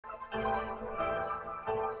Yeah,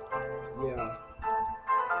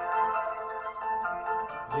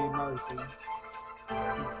 gmurcee.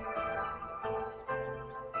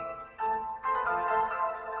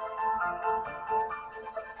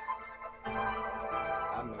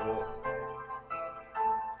 I know it.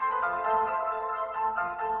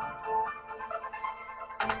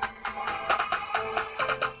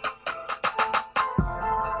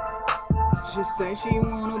 She say she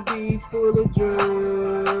wanna be full of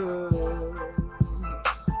drugs.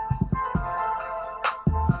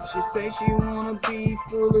 She say she wanna be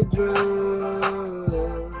full of drugs.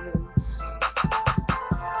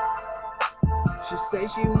 She say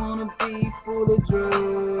she wanna be full of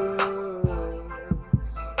drugs.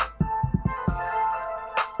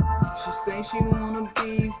 She say she wanna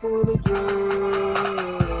be full of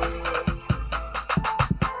drugs.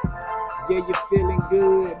 Yeah, you feeling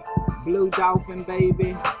good, blue dolphin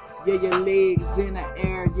baby. Yeah, your legs in the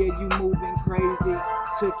air, yeah, you moving crazy.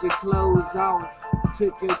 Took your clothes off,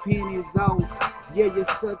 took your pennies off. Yeah, you're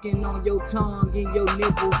sucking on your tongue and your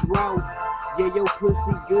nipples raw. Yeah, your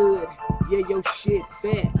pussy good, yeah, your shit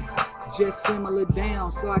fat. Just simmer it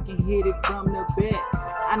down so I can hit it from the back.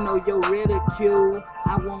 I know you're ridicule,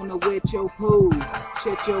 I wanna wet your pool.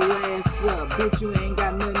 Shut your ass up, bitch, you ain't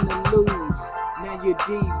got nothing to lose. Now you're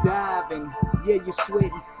deep diving, yeah, you're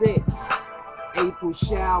sweating sex. April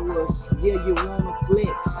showers, yeah, you wanna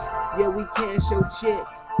flex. Yeah, we cash your check,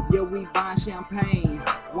 yeah, we buy champagne.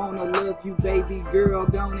 Wanna love you, baby girl,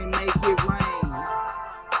 gonna make it rain.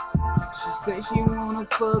 She say she wanna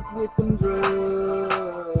fuck with them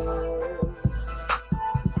drugs.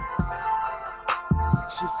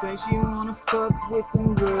 She say she wanna fuck with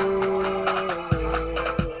them drugs.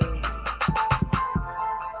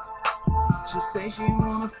 She say she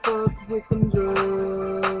wanna fuck with them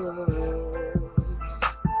drugs.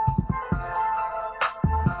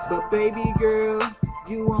 But baby girl,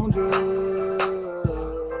 you on drugs.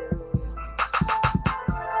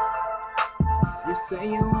 You say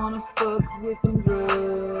you wanna fuck with them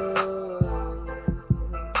drugs.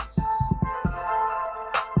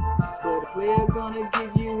 But a player gonna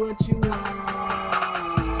give you what you want.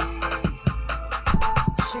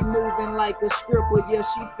 She moving like a stripper, yeah,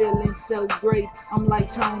 she feeling so great. I'm like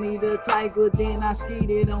Tony the Tiger, then I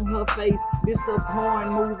skeeted on her face. This a porn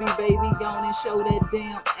movie, baby, gone and show that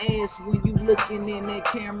damn ass. When you looking in that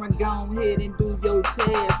camera, go ahead and do your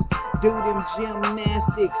task. Do them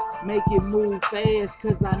gymnastics, make it move fast.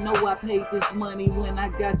 Cause I know I paid this money when I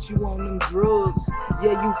got you on them drugs.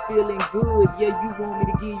 Yeah, you feeling good, yeah, you want me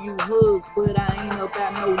to give you hugs. But I ain't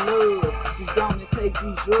about no love, just gonna take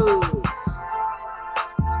these drugs.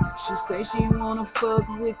 She say she wanna fuck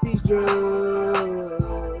with these drugs.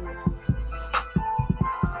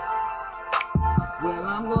 Well,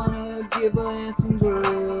 I'm gonna give her some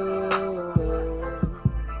drugs.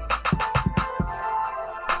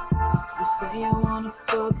 You say you wanna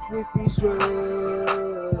fuck with these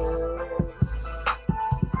drugs.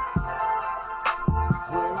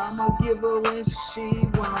 Well, I'ma give her what she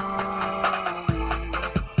wants.